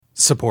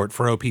Support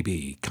for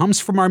OPB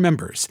comes from our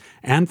members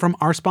and from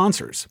our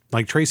sponsors,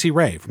 like Tracy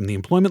Ray from the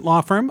employment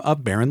law firm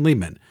of Barron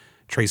Liebman.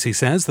 Tracy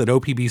says that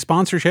OPB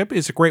sponsorship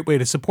is a great way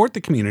to support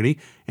the community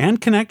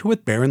and connect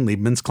with Barron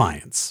Liebman's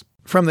clients.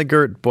 From the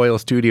Gert Boyle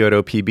studio at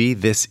OPB,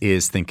 this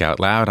is Think Out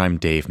Loud. I'm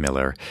Dave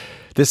Miller.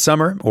 This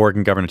summer,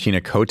 Oregon Governor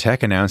Tina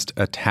Kotek announced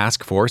a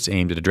task force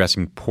aimed at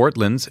addressing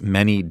Portland's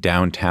many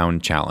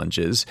downtown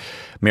challenges.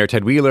 Mayor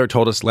Ted Wheeler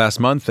told us last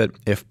month that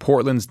if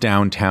Portland's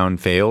downtown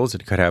fails,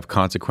 it could have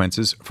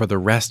consequences for the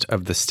rest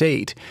of the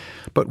state.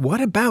 But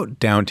what about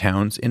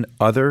downtowns in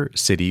other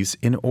cities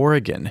in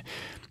Oregon?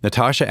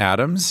 Natasha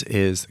Adams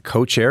is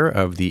co-chair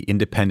of the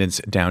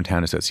Independence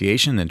Downtown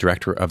Association and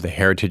director of the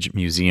Heritage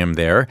Museum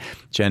there.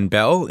 Jen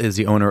Bell is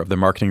the owner of the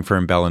marketing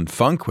firm Bell &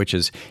 Funk, which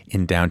is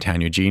in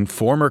downtown Eugene,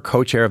 former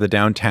co-chair of the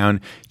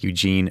Downtown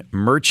Eugene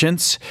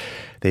Merchants.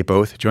 They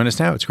both join us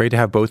now. It's great to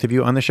have both of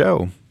you on the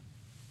show.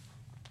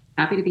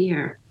 Happy to be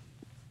here.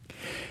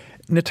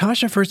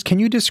 Natasha, first, can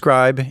you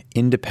describe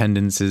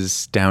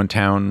Independence's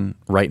downtown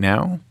right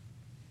now?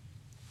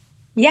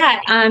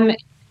 Yeah,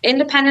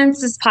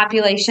 Independence's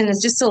population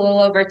is just a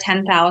little over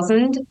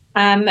 10,000,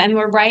 and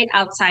we're right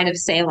outside of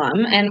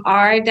Salem. And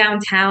our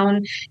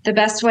downtown, the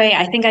best way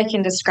I think I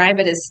can describe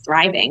it is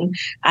thriving.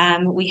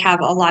 We have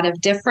a lot of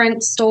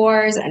different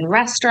stores and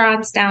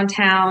restaurants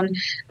downtown.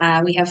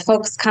 We have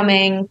folks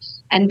coming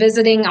and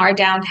visiting our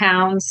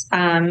downtowns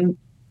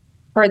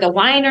for the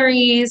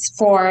wineries,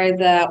 for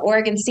the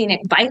Oregon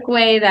Scenic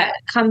Bikeway that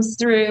comes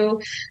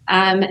through,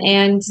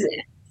 and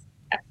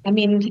I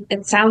mean,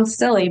 it sounds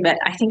silly, but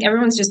I think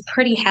everyone's just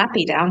pretty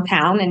happy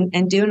downtown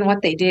and doing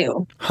what they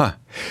do. Huh.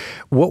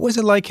 What was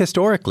it like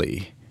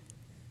historically?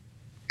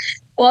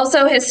 Well,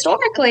 so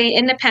historically,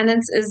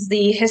 Independence is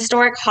the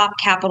historic hop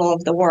capital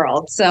of the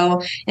world.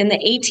 So in the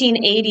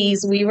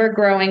 1880s, we were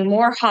growing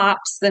more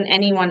hops than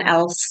anyone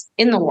else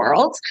in the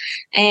world.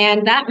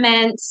 And that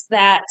meant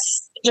that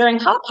during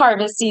hop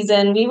harvest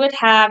season, we would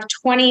have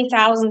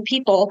 20,000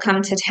 people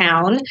come to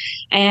town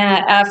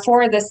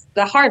for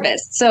the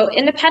harvest. So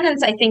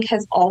Independence, I think,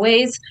 has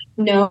always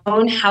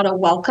known how to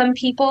welcome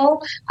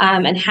people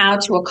and how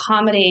to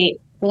accommodate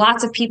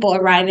lots of people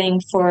arriving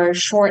for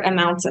short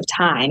amounts of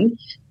time.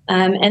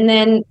 And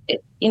then,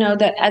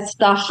 as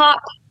the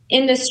hop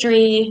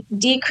industry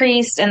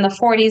decreased in the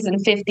 40s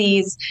and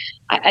 50s,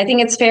 I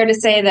think it's fair to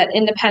say that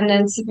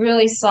Independence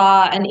really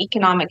saw an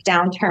economic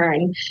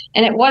downturn.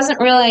 And it wasn't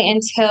really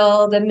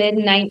until the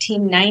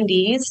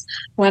mid-1990s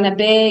when a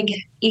big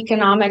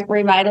economic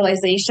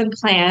revitalization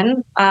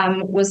plan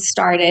was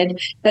started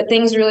that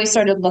things really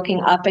started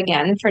looking up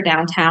again for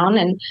downtown.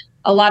 And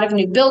a lot of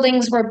new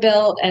buildings were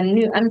built and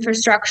new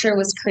infrastructure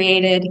was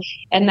created.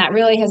 And that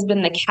really has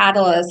been the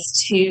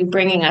catalyst to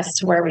bringing us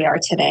to where we are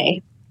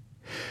today.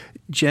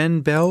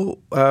 Jen Bell,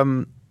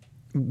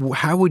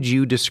 how would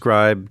you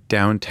describe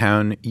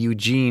downtown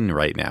Eugene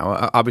right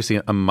now?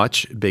 Obviously, a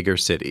much bigger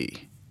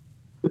city.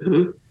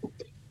 Mm-hmm.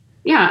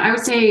 Yeah, I would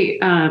say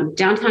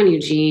downtown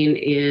Eugene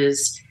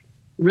is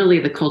really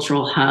the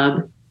cultural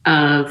hub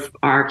of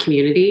our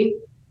community.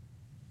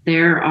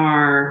 There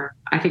are,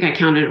 I think I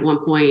counted at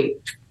one point,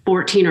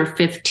 14 or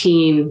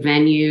 15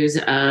 venues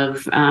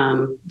of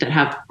that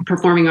have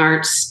performing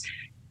arts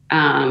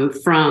from,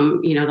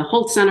 the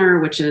Holt Center,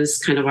 which is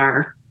kind of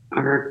our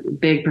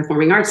big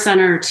performing arts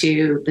center,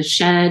 to the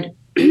Shed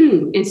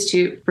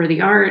Institute for the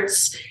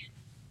Arts,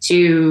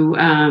 to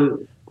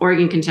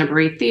Oregon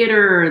Contemporary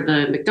Theater,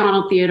 the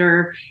McDonald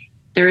Theater.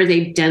 There is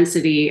a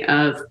density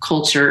of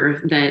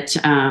culture that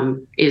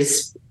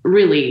is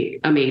really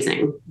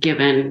amazing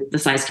given the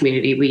size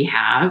community we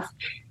have.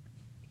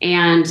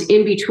 And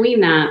in between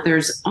that,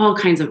 there's all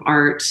kinds of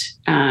art.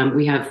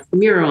 We have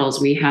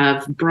murals, we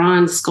have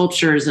bronze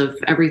sculptures of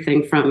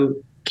everything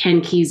from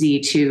Ken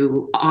Kesey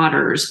to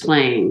otters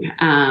playing,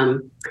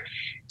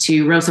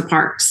 to Rosa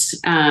Parks.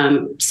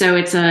 So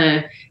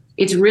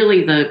it's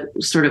really the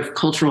sort of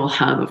cultural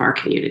hub of our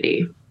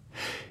community.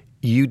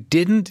 You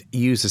didn't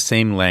use the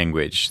same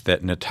language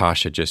that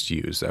Natasha just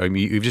used. I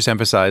mean, you've just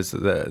emphasized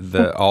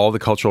all the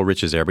cultural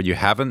riches there, but you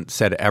haven't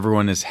said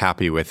everyone is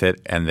happy with it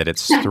and that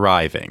it's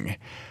thriving.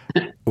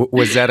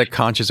 Was that a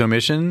conscious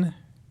omission?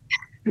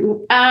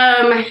 There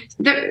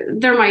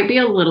might be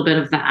a little bit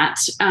of that.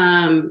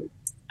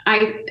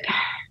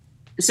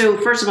 So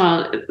first of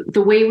all,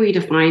 the way we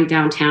define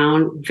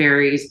downtown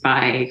varies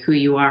by who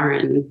you are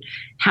and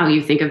how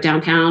you think of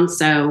downtown.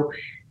 So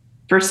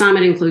for some,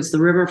 it includes the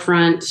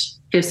riverfront,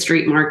 Fifth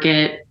Street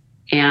Market,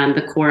 and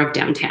the core of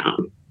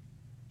downtown.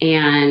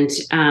 And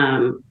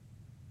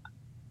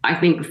I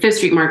think Fifth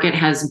Street Market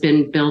has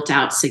been built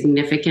out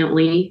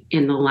significantly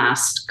in the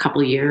last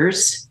couple of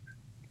years.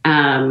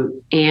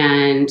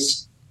 And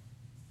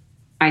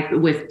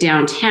with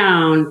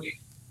downtown,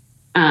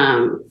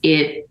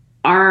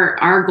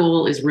 our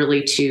goal is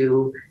really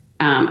to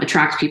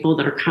attract people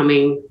that are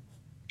coming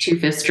to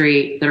Fifth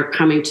Street, that are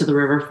coming to the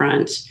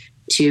riverfront,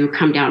 to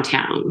come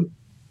downtown.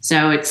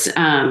 So it's,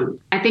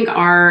 I think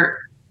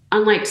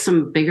unlike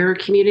some bigger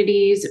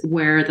communities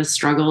where the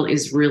struggle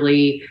is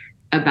really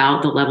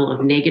about the level of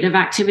negative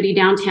activity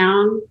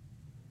downtown,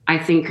 I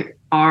think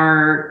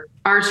our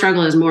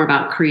struggle is more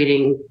about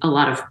creating a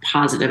lot of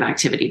positive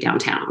activity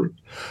downtown.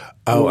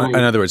 Oh, in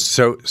other words,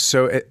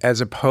 so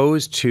as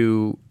opposed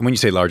to when you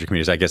say larger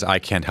communities, I guess I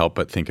can't help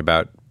but think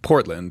about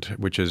Portland,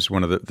 which is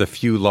one of the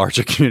few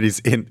larger communities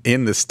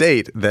in the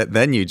state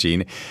than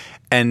Eugene,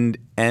 and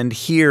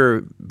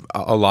here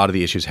a lot of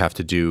the issues have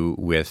to do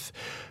with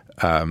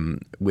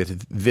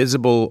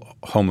visible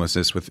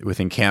homelessness, with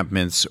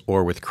encampments,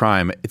 or with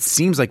crime. It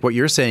seems like what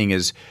you're saying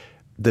is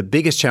the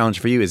biggest challenge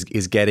for you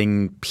is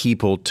getting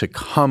people to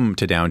come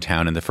to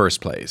downtown in the first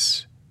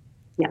place.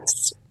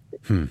 Yes,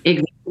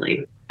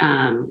 exactly.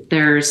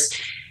 There's,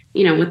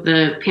 with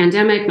the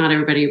pandemic, not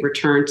everybody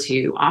returned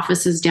to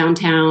offices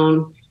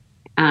downtown.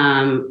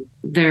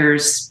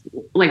 There's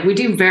we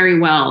do very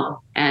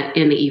well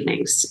in the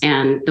evenings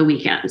and the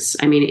weekends.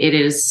 I mean, it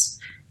is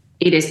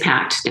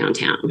packed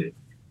downtown.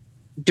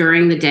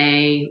 During the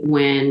day,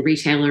 when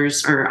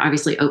retailers are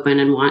obviously open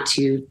and want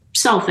to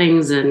sell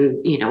things, and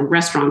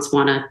restaurants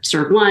want to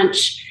serve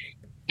lunch,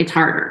 it's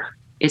harder.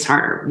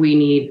 We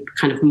need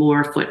kind of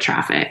more foot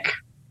traffic.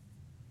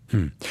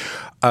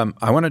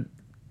 I want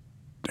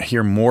to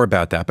hear more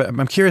about that, but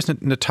I'm curious,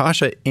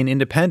 Natasha, in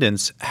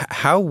Independence,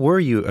 how were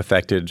you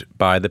affected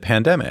by the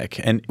pandemic?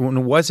 And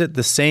was it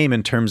the same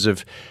in terms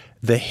of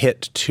the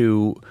hit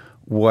to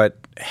what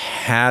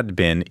had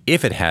been,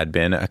 if it had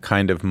been, a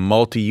kind of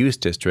multi-use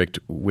district,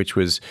 which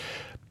was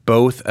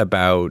both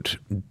about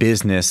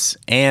business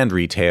and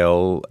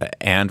retail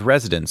and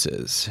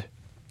residences?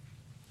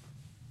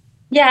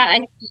 Yeah,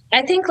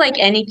 I think like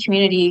any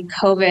community,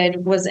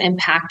 COVID was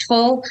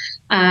impactful.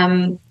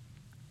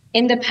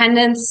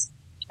 Independence,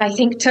 I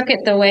think, took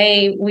it the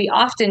way we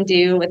often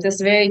do, with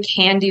this very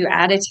can-do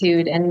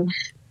attitude. And,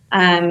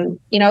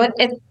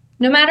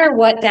 no matter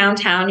what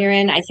downtown you're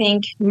in, I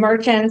think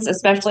merchants,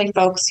 especially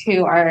folks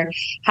who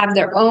have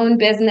their own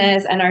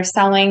business and are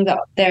selling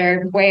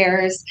their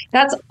wares,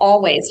 that's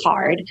always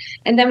hard.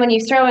 And then when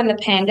you throw in the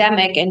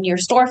pandemic and your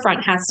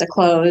storefront has to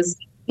close,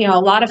 a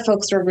lot of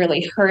folks were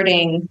really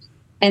hurting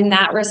in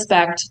that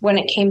respect when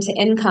it came to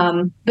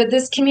income. But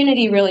this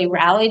community really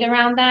rallied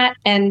around that.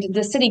 And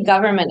the city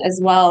government as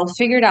well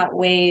figured out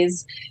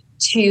ways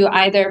to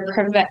either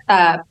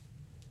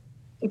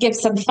give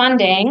some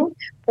funding,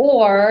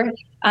 or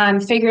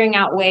figuring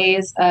out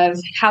ways of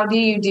how do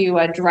you do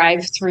a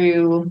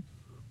drive-through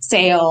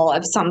sale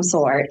of some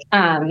sort.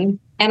 And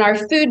our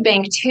food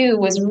bank, too,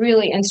 was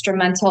really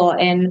instrumental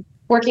in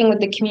working with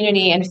the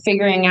community and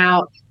figuring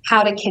out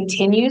how to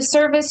continue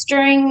service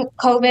during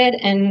COVID.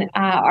 And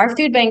our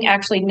food bank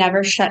actually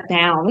never shut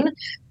down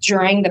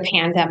during the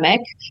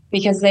pandemic,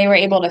 because they were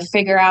able to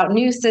figure out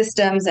new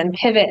systems and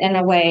pivot in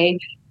a way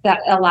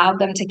that allowed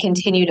them to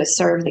continue to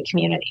serve the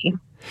community.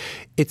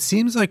 It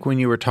seems like when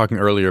you were talking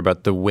earlier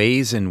about the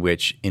ways in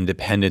which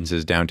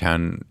Independence's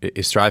downtown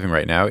is thriving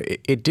right now,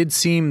 it did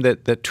seem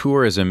that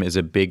tourism is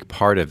a big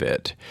part of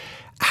it.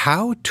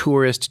 How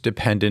tourist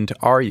dependent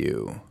are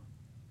you?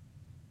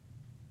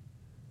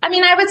 I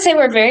mean, I would say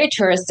we're very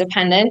tourist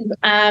dependent,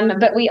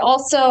 but we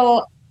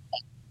also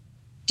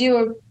do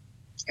a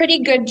pretty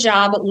good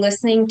job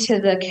listening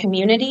to the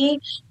community.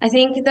 I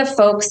think the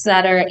folks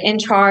that are in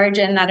charge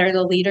and that are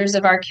the leaders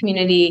of our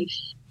community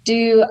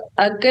do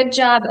a good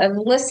job of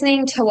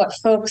listening to what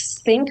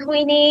folks think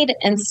we need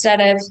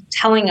instead of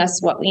telling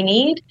us what we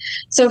need.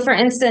 So, for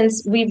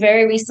instance, we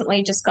very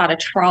recently just got a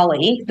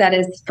trolley that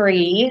is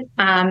free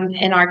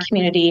in our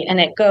community,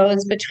 and it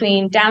goes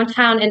between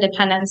downtown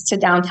Independence to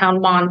downtown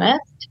Monmouth.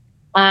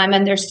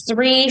 And there's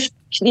 3,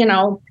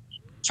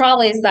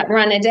 trolleys that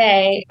run a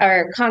day,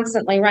 are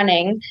constantly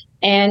running,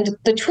 and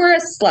the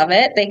tourists love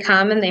it. They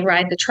come and they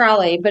ride the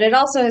trolley, but it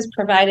also has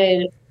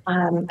provided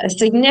a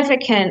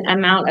significant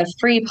amount of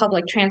free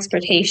public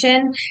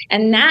transportation,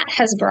 and that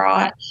has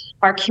brought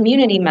our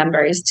community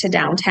members to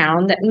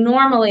downtown that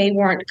normally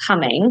weren't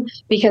coming,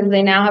 because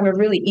they now have a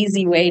really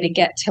easy way to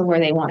get to where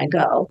they want to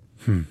go.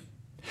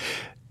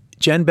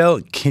 Jen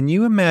Bell, can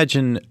you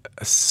imagine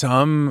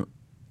some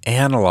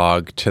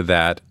analog to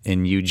that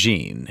in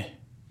Eugene?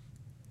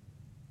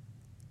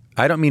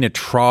 I don't mean a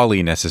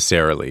trolley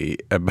necessarily,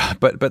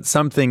 but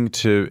something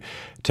to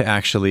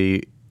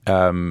actually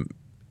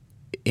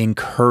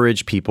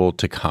encourage people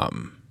to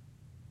come.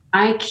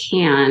 I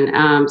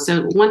can.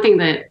 So one thing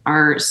that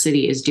our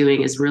city is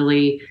doing is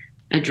really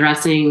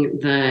addressing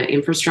the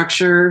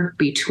infrastructure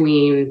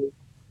between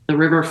the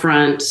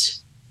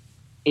riverfront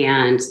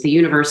and the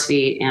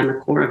university and the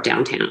core of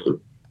downtown.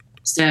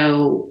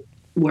 So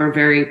we're a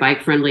very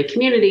bike-friendly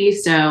community.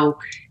 So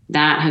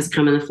that has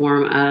come in the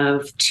form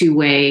of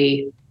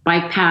 2-way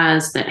bike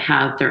paths that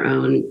have their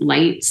own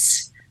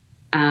lights.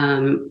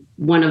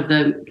 One of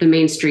the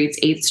main streets,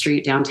 8th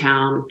Street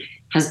downtown,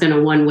 has been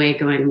a one-way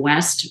going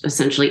west,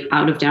 essentially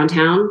out of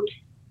downtown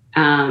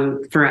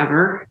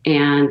forever.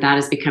 And that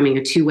is becoming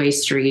a 2-way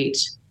street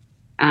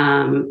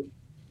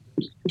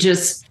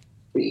just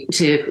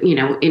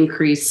to,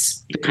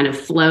 increase the kind of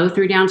flow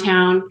through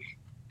downtown.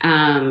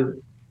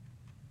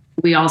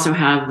 We also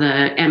have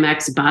the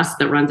MX bus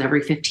that runs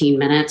every 15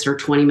 minutes or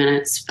 20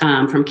 minutes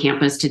from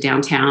campus to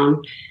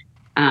downtown.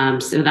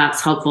 So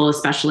that's helpful,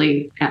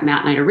 especially at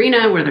Matt Knight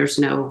Arena where there's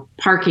no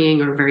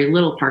parking or very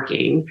little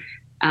parking.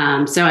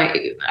 So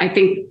I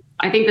think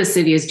the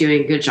city is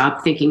doing a good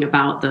job thinking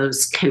about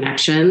those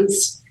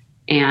connections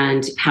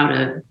and how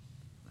to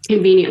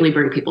conveniently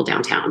bring people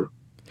downtown.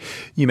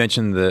 You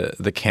mentioned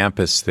the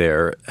campus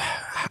there.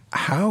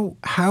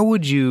 How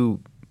would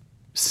you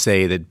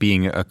say that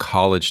being a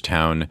college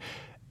town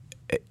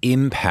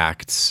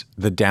impacts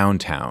the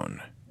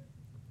downtown?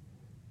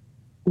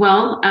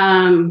 Well,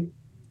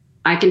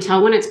 I can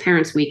tell when it's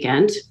Parents'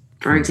 Weekend,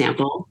 for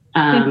example.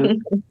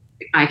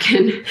 I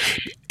can.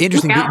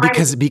 Interesting,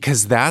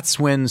 because that's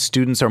when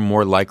students are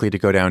more likely to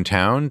go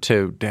downtown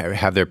to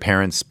have their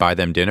parents buy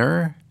them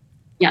dinner.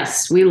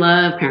 Yes, we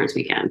love Parents'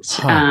 Weekend.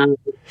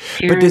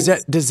 But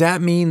does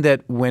that mean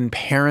that when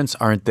parents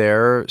aren't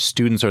there,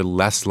 students are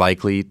less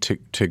likely to?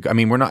 I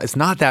mean, it's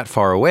not that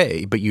far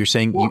away, but you're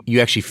saying you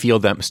actually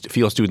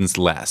feel students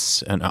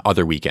less on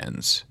other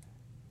weekends.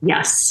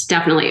 Yes,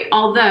 definitely.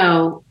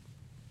 Although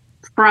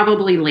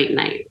probably late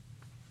night,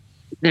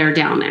 they're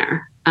down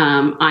there.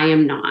 I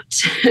am not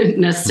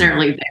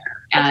necessarily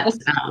there at,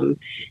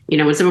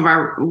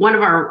 when one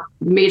of our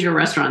major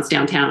restaurants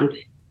downtown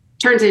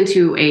turns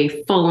into a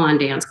full-on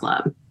dance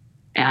club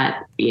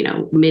at,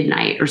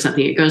 midnight or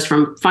something. It goes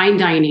from fine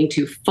dining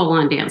to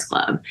full-on dance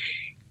club.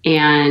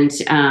 And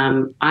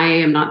I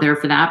am not there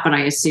for that, but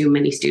I assume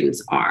many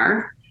students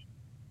are.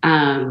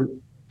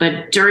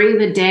 But during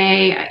the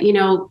day,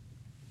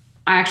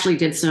 I actually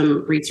did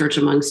some research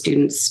among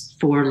students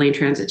for Lane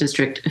Transit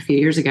District a few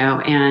years ago,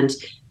 and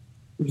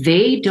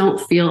they don't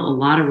feel a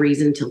lot of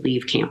reason to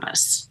leave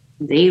campus.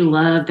 They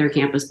love their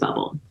campus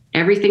bubble.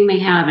 Everything they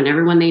have and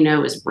everyone they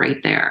know is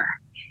right there.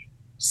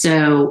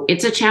 So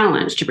it's a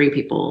challenge to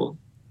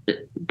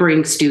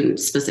bring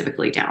students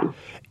specifically down.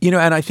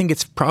 And I think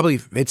it's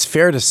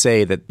fair to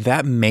say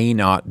that may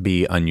not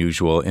be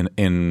unusual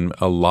in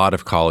a lot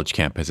of college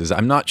campuses.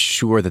 I'm not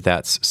sure that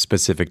that's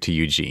specific to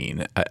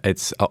Eugene.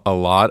 It's a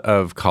lot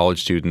of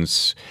college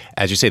students,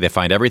 as you say, they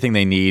find everything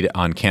they need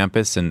on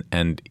campus,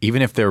 and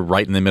even if they're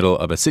right in the middle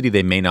of a city,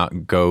 they may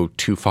not go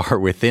too far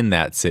within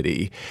that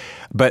city.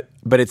 But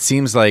it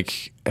seems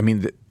like,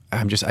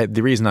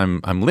 the reason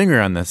I'm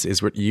lingering on this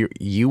is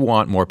you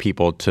want more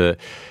people to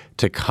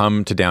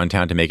come to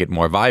downtown to make it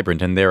more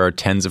vibrant. And there are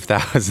tens of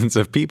thousands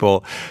of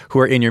people who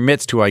are in your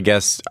midst who I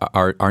guess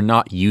are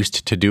not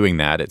used to doing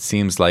that. It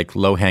seems like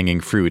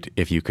low-hanging fruit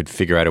if you could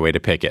figure out a way to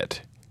pick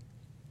it.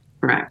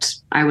 Correct.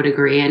 I would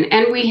agree.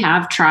 And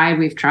we've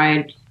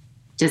tried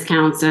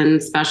discounts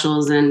and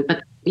specials,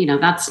 but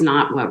that's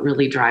not what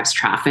really drives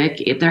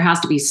traffic. There has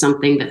to be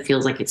something that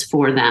feels like it's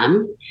for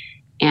them.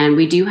 And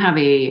we do have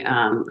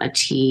a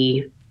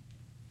tea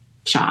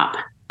shop.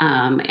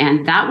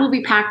 And that will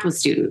be packed with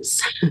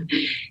students.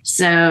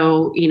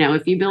 So,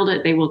 if you build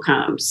it, they will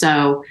come.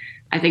 So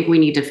I think we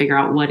need to figure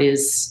out what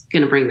is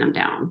going to bring them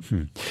down.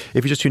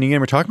 If you're just tuning in,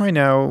 we're talking right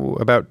now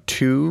about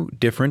two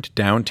different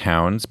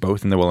downtowns,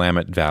 both in the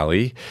Willamette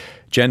Valley.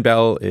 Jen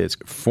Bell is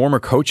former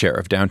co-chair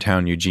of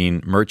Downtown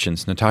Eugene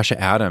Merchants. Natasha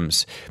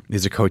Adams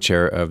is a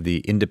co-chair of the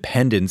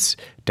Independence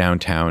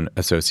Downtown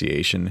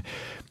Association.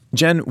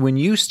 Jen, when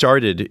you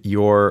started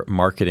your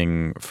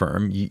marketing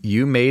firm,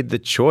 you made the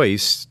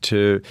choice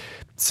to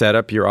set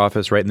up your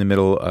office right in the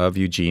middle of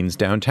Eugene's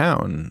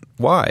downtown.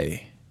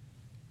 Why?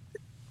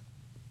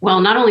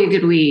 Well, not only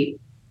did we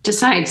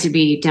decide to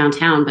be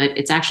downtown, but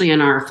it's actually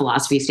in our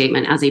philosophy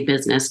statement as a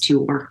business to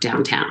work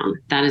downtown.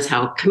 That is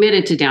how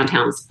committed to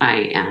downtowns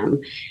I am.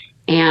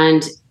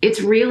 And it's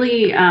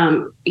really,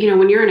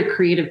 when you're in a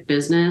creative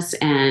business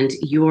and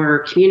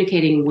you're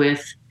communicating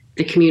with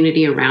the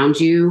community around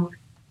you,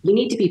 you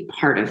need to be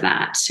part of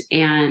that.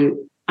 And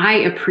I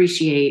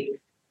appreciate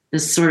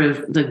this sort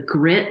of the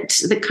grit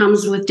that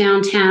comes with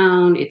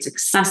downtown. It's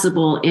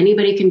accessible.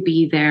 Anybody can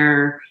be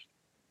there.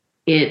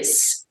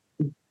 It's,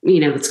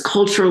 it's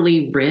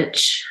culturally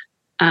rich.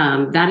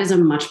 That is a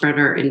much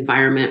better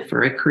environment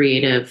for a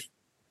creative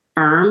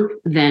firm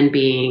than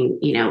being,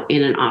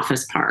 in an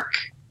office park.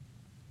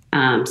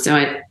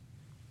 So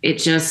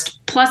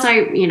plus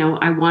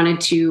I wanted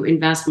to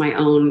invest my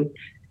own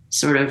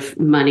sort of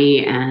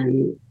money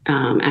and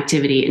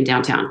activity in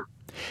downtown.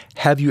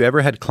 Have you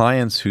ever had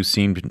clients who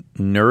seemed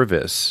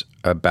nervous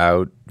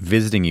about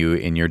visiting you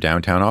in your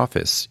downtown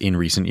office in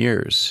recent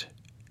years?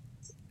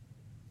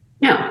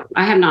 No,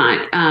 I have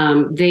not.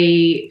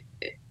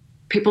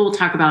 People will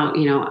talk about,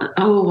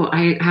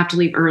 I have to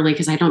leave early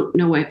because I don't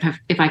know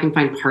if I can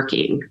find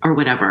parking or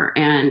whatever.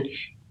 And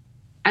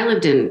I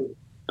lived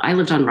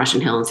on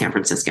Russian Hill in San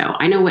Francisco.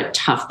 I know what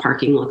tough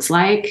parking looks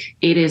like.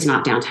 It is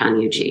not downtown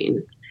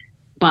Eugene.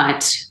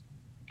 But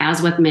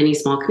as with many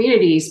small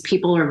communities,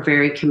 people are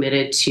very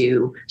committed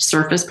to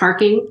surface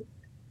parking.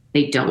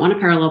 They don't want to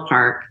parallel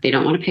park. They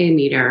don't want to pay a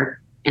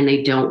meter, and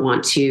they don't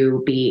want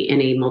to be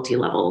in a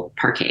multi-level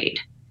parkade.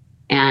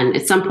 And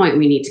at some point,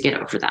 we need to get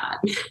over that.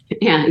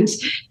 And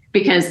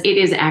because it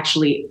is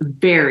actually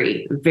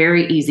very,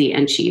 very easy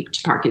and cheap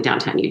to park in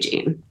downtown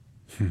Eugene.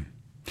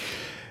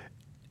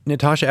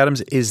 Natasha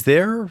Adams, is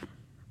there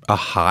a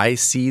high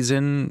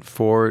season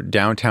for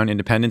downtown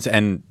Independence?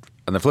 And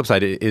on the flip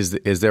side,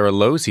 is there a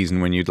low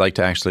season when you'd like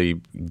to actually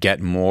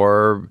get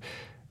more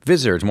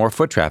visitors, more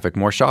foot traffic,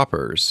 more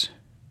shoppers?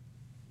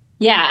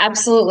 Yeah,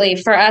 absolutely.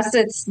 For us,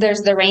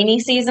 there's the rainy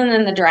season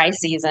and the dry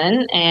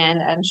season.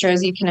 And I'm sure,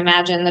 as you can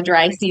imagine, the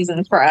dry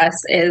season for us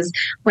is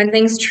when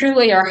things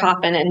truly are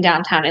hopping in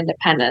downtown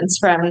Independence,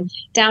 from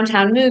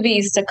downtown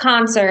movies to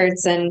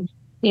concerts and,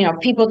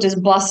 people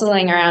just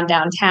bustling around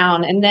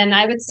downtown. And then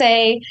I would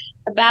say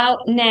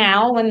about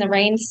now, when the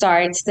rain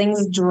starts,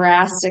 things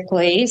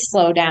drastically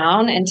slow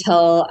down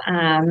until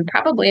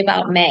probably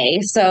about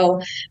May. So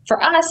for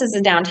us as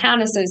a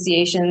downtown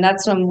association,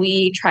 that's when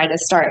we try to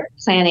start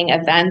planning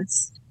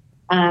events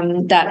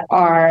that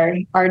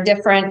are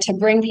different to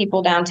bring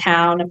people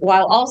downtown,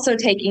 while also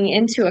taking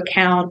into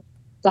account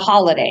the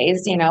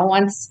holidays.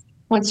 Once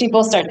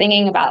people start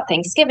thinking about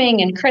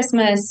Thanksgiving and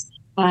Christmas,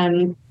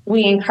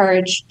 we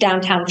encourage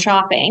downtown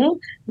shopping.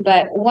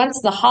 But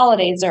once the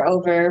holidays are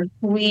over,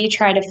 we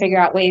try to figure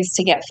out ways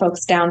to get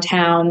folks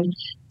downtown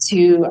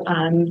to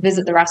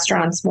visit the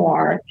restaurants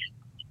more,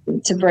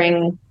 to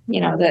bring,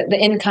 the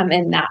income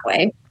in that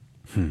way.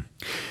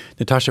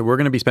 Natasha, we're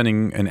going to be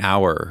spending an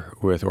hour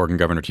with Oregon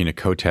Governor Tina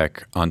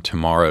Kotek on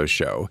tomorrow's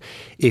show.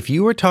 If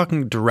you were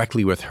talking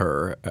directly with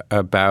her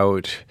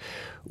about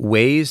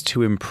ways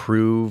to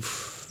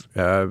improve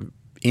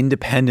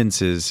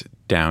Independence's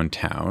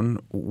downtown,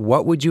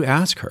 what would you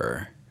ask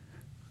her?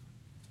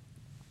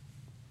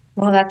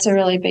 Well, that's a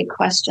really big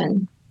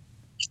question.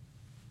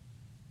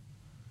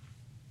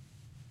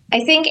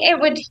 I think it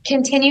would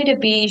continue to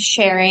be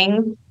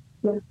sharing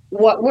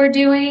what we're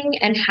doing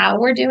and how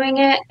we're doing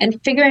it, and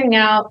figuring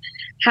out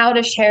how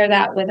to share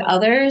that with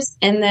others,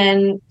 and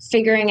then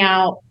figuring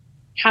out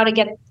how to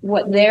get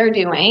what they're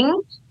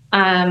doing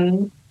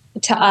to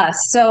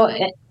us. So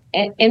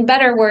in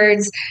better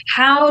words,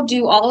 how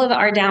do all of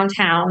our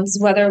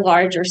downtowns, whether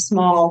large or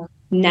small,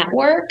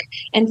 network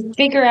and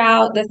figure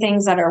out the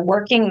things that are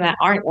working, that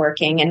aren't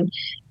working? And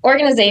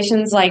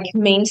organizations like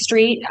Main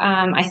Street,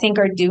 I think,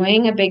 are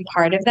doing a big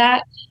part of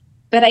that.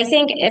 But I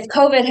think if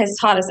COVID has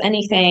taught us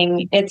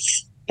anything,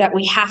 it's that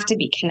we have to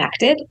be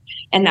connected,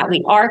 and that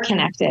we are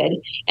connected.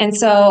 And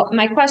so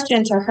my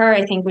question to her,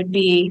 I think, would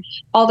be,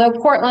 although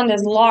Portland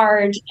is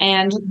large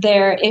and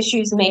their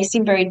issues may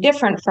seem very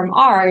different from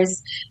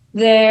ours,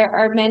 there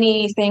are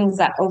many things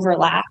that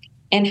overlap.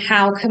 And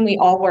how can we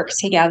all work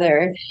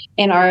together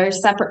in our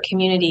separate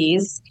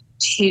communities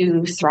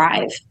to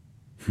thrive?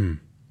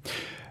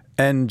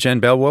 And Jen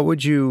Bell, what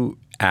would you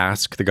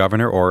ask the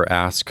governor or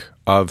ask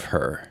of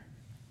her?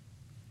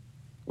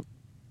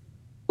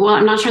 Well,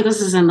 I'm not sure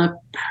this is in the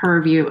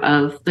purview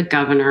of the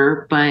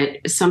governor, but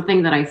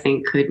something that I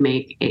think could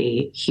make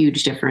a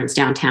huge difference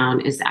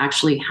downtown is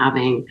actually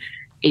having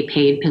a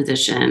paid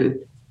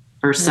position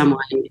for someone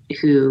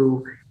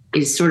who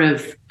is sort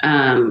of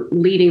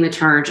leading the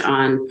charge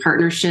on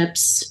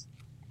partnerships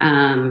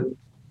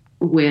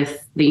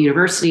with the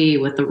university,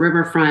 with the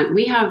riverfront.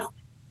 We have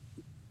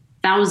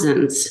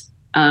thousands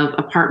of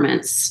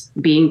apartments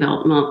being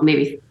built, well,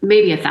 maybe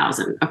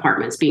 1,000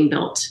 apartments being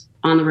built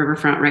on the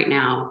riverfront right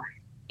now.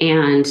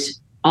 And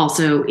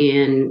also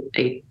in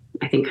a,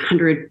 I think,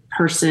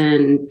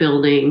 100-person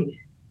building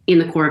in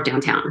the core of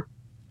downtown.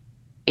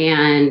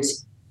 And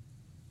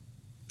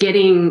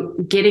getting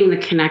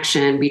the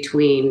connection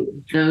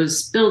between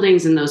those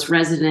buildings and those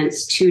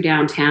residents to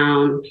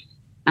downtown,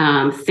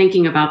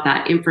 thinking about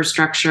that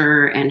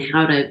infrastructure and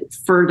how to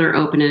further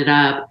open it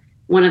up.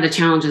 One of the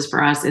challenges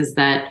for us is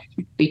that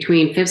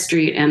between 5th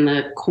Street and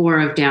the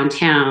core of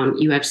downtown,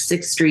 you have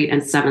 6th Street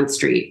and 7th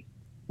Street,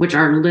 which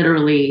are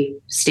literally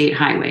state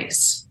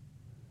highways.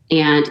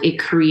 And it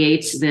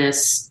creates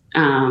this,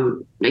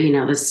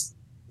 this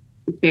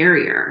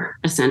barrier,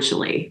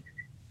 essentially.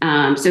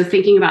 So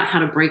thinking about how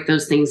to break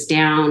those things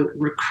down,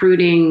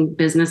 recruiting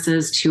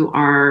businesses to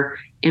our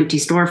empty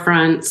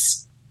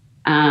storefronts.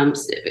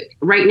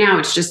 Right now,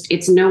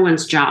 it's no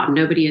one's job.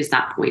 Nobody is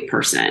that point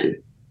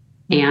person.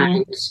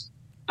 And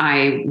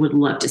I would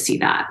love to see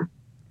that.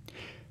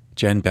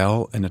 Jen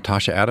Bell and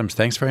Natasha Adams,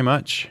 thanks very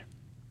much.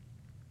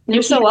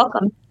 You're so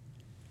welcome.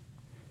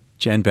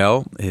 Jen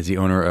Bell is the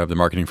owner of the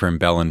marketing firm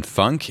Bell &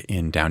 Funk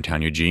in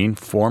downtown Eugene,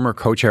 former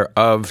co-chair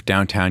of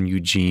Downtown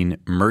Eugene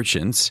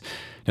Merchants.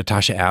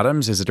 Natasha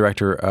Adams is the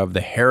director of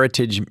the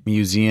Heritage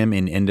Museum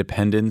in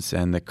Independence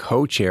and the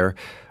co-chair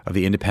of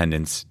the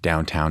Independence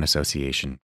Downtown Association.